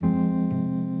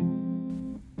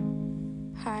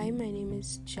Hi, my name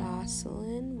is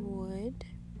Jocelyn Wood.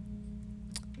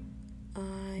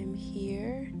 I'm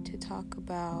here to talk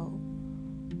about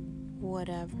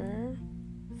whatever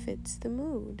fits the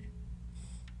mood.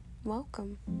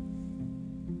 Welcome.